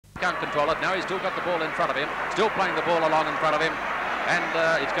can't control it. Now he's still got the ball in front of him, still playing the ball along in front of him, and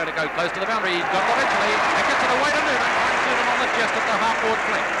it's going to go close to the boundary. He's got it eventually, and gets it away to Noonan. Finds Noonan on the chest at the half-forward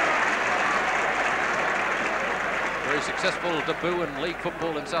flank. Very successful debut in league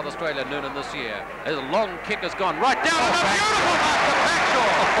football in South Australia, Noonan, this year. His long kick has gone right down, and a beautiful mark to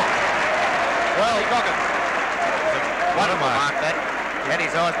Backshaw. Well, he got it. Wonderful mark that. He had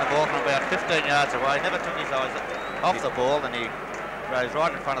his eyes on the ball from about 15 yards away, never took his eyes off the ball, and he rose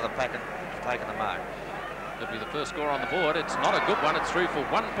right in front of the pack and taken the mark. Could be the first score on the board. It's not a good one. It's through for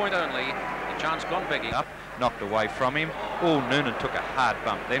 1 point only. The chance gone begging. Up, knocked away from him. Oh, Noonan took a hard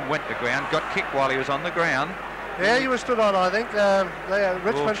bump, then went to ground, got kicked while he was on the ground. Yeah, he was stood on, I think. The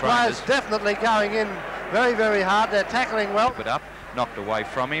Richmond players definitely going in very, very hard. They're tackling well. But up, knocked away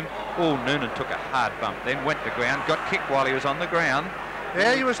from him. Oh, Noonan took a hard bump, then went to ground, got kicked while he was on the ground.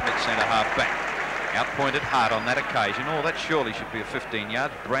 Yeah, he was centre half back. Outpointed hard on that occasion. Oh, that surely should be a 15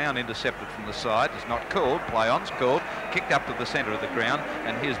 yards. Brown intercepted from the side. It's not called. Play-on's called. Kicked up to the centre of the ground.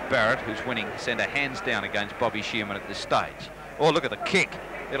 And here's Barrett, who's winning centre hands down against Bobby Shearman at this stage. Oh, look at the kick.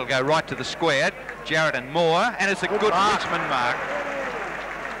 It'll go right to the square. Jarrett and Moore. And it's a good Richmond mark.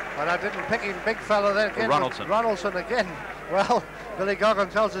 But I didn't pick him, big fella there again. Ronaldson again. Well, Billy Goggin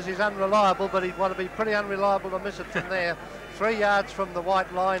tells us he's unreliable, but he'd want to be pretty unreliable to miss it from there. 3 yards from the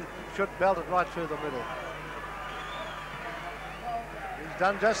white line, should belt it right through the middle. He's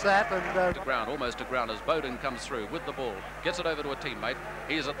done just that. And to ground, almost to ground, as Bowden comes through with the ball, gets it over to a teammate.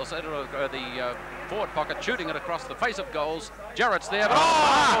 He's at the centre of the forward pocket, shooting it across the face of goals. Jarrett's there,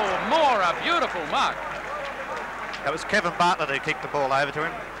 but Moore, a beautiful mark. That was Kevin Bartlett who kicked the ball over to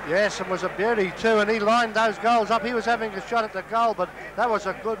him. Yes, and was a beauty too, and he lined those goals up. He was having a shot at the goal, but that was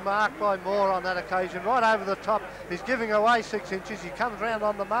a good mark by Moore on that occasion, right over the top. He's giving away 6 inches. He comes round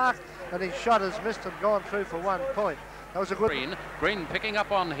on the mark, and his shot has missed and gone through for 1 point. That was a good... Green picking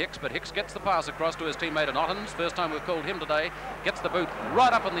up on Hicks, but Hicks gets the pass across to his teammate in Ottens. First time we've called him today. Gets the boot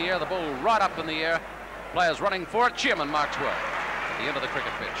right up in the air, the ball right up in the air. Players running for it. Shearman marks well at the end of the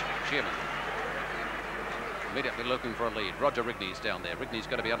cricket pitch. Shearman immediately looking for a lead. Roger Rigney's down there. Rigney's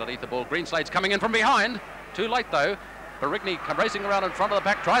going to be underneath the ball. Greenslade's coming in from behind. Too late though. But Rigney racing around in front of the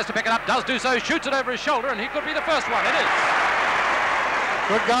pack, tries to pick it up, does do so, shoots it over his shoulder, and he could be the first one. It is.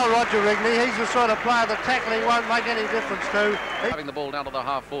 Good goal, Roger Rigney. He's the sort of player that tackling won't make any difference to. Having the ball down to the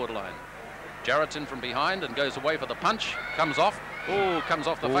half-forward line. Jarrett's in from behind and goes away for the punch. Comes off. Oh, comes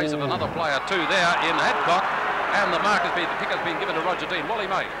off the face of another player too there in Adcock. And the kick has been given to Roger Dean. Wally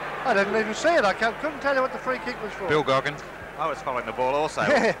May. I didn't even see it. I couldn't tell you what the free kick was for. Bill Goggin. I was following the ball also.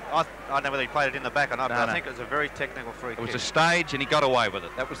 I don't know whether he played it in the back or not, but I think it was a very technical free kick. It was a stage and he got away with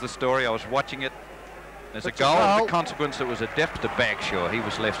it. That was the story. I was watching it. There's a goal. The consequence, it was a deft to Bagshaw. He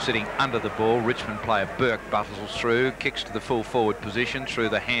was left sitting under the ball. Richmond player Burke battles through, kicks to the full forward position through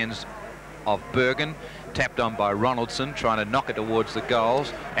the hands of Bergen. Tapped on by Ronaldson, trying to knock it towards the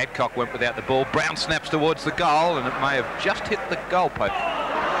goals. Adcock went without the ball. Brown snaps towards the goal, and it may have just hit the goalpost.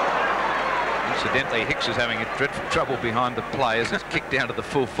 Incidentally, Hicks is having a dreadful trouble behind the players. It's kicked down to the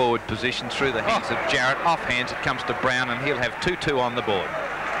full forward position through the hands of Jarrett. Off hands, it comes to Brown, and he'll have 2-2 on the board.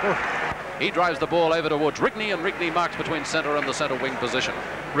 He drives the ball over towards Rigney, and Rigney marks between centre and the centre wing position.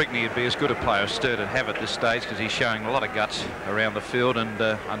 Rigney would be as good a player as Sturt would have at this stage, because he's showing a lot of guts around the field, and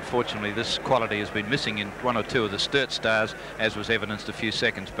unfortunately this quality has been missing in 1 or 2 of the Sturt stars, as was evidenced a few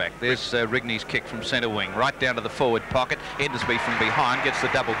seconds back. There's Rigney's kick from centre wing, right down to the forward pocket. Endersby from behind gets the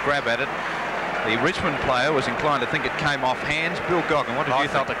double grab at it. The Richmond player was inclined to think it came off hands. Bill Goggin, what did you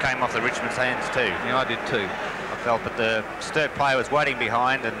think? I felt it came off the Richmond's hands too. Yeah, I did too. I felt that the Sturt player was waiting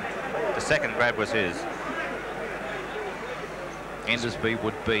behind, and the second grab was his. Endersby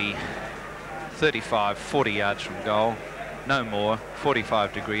would be 35, 40 yards from goal. No more.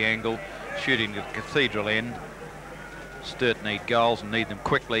 45-degree angle. Shooting at the cathedral end. Sturt need goals and need them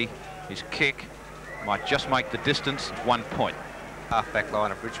quickly. His kick might just make the distance. 1 point. Half-back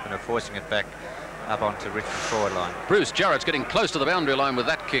line of Richmond are forcing it back up onto Richmond forward line. Bruce Jarrett's getting close to the boundary line with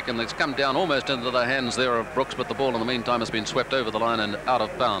that kick, and it's come down almost into the hands there of Brooks, but the ball in the meantime has been swept over the line and out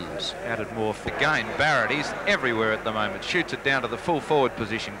of bounds. Added more for again. Barrett, he's everywhere at the moment. Shoots it down to the full forward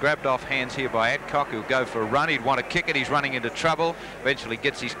position. Grabbed off hands here by Adcock, who'll go for a run. He'd want to kick it. He's running into trouble. Eventually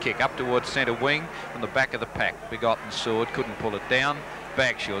gets his kick up towards centre wing from the back of the pack. Begotten sword, couldn't pull it down.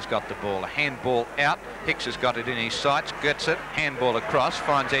 Bagshaw's got the ball. A handball out. Hicks has got it in his sights. Gets it. Handball across.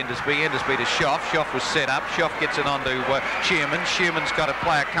 Finds Endersby. Endersby to Schoff. Schoff was set up. Schoff gets it onto Shearman. Shearman's got a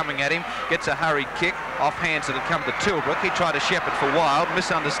player coming at him. Gets a hurried kick. Off hands it'll come to Tilbrook. He tried to shepherd for Wild.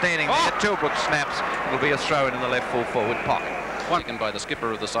 Misunderstanding there. Tilbrook snaps. It'll be a throw in the left full forward pocket. Taken by the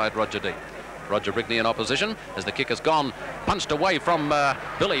skipper of the side, Roger Dean. Roger Rigney in opposition as the kick has gone, punched away from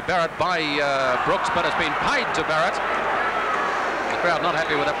Billy Barrett by Brooks, but has been paid to Barrett. The crowd not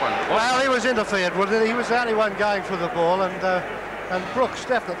happy with that one. Well, he was interfered with it. He was the only one going for the ball, and Brooks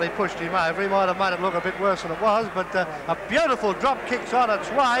definitely pushed him over. He might have made it look a bit worse than it was, but a beautiful drop kick's on its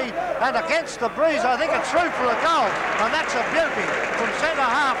way, and against the breeze, I think it's through for a goal, and that's a beauty. From centre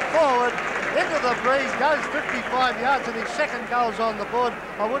half forward into the breeze, goes 55 yards, and his second goal's on the board.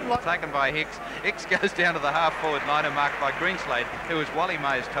 I wouldn't like... Taken by Hicks. Hicks goes down to the half-forward line and marked by Greenslade, who, as Wally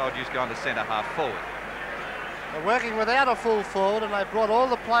Mays told you, has gone to centre half forward. They're working without a full forward, and they brought all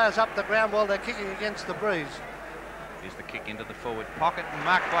the players up the ground while they're kicking against the breeze. Here's the kick into the forward pocket and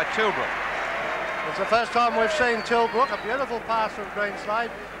marked by Tilbrook. It's the first time we've seen Tilbrook. A beautiful pass from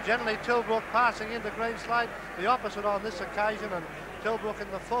Greenslade. Generally Tilbrook passing into Greenslade. The opposite on this occasion, and Tilbrook in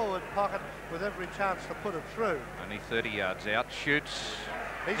the forward pocket with every chance to put it through. Only 30 yards out, shoots.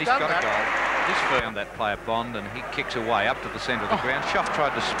 He's got done a goal. He's found that player Bond, and he kicks away up to the centre of the ground. Schuff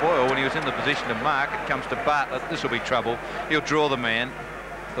tried to spoil when he was in the position to mark. It comes to Bartlett. This will be trouble. He'll draw the man.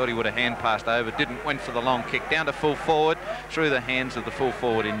 Thought he would have hand passed over, didn't, went for the long kick down to full forward, through the hands of the full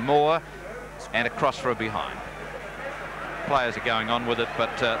forward in Moore, and across for a behind. Players are going on with it,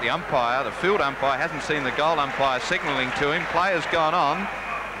 but the umpire, the field umpire, hasn't seen the goal umpire signalling to him. Players gone on,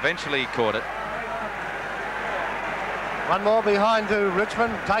 eventually he caught it. One more behind to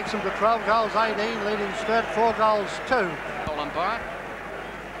Richmond, takes them to 12 goals 18, leading Sturt 4 goals 2. Goal umpire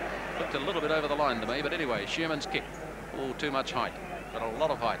looked a little bit over the line to me, but anyway, Sherman's kick. Oh, too much height. Got a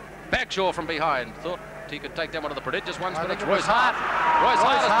lot of height. Bagshaw from behind. Thought he could take down one of the prodigious ones, but it's Royce Hart. Royce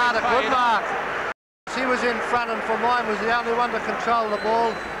Hart, a good mark. He was in front, and for mine was the only one to control the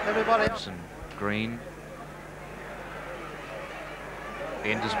ball. Everybody else. Green.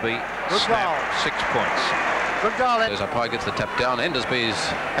 Endersby good snapped goal. 6 points. Good goal. As umpire gets the tap down, Endersby's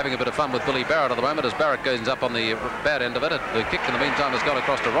having a bit of fun with Billy Barrett at the moment as Barrett goes up on the bad end of it. The kick in the meantime has gone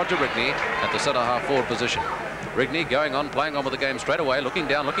across to Roger Rigney at the centre half forward position. Rigney going on, playing on with the game straight away, looking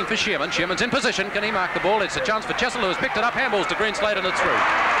down, looking for Sherman. Sherman's in position. Can he mark the ball? It's a chance for Chessel, who has picked it up. Handballs to Greenslade, and it's through.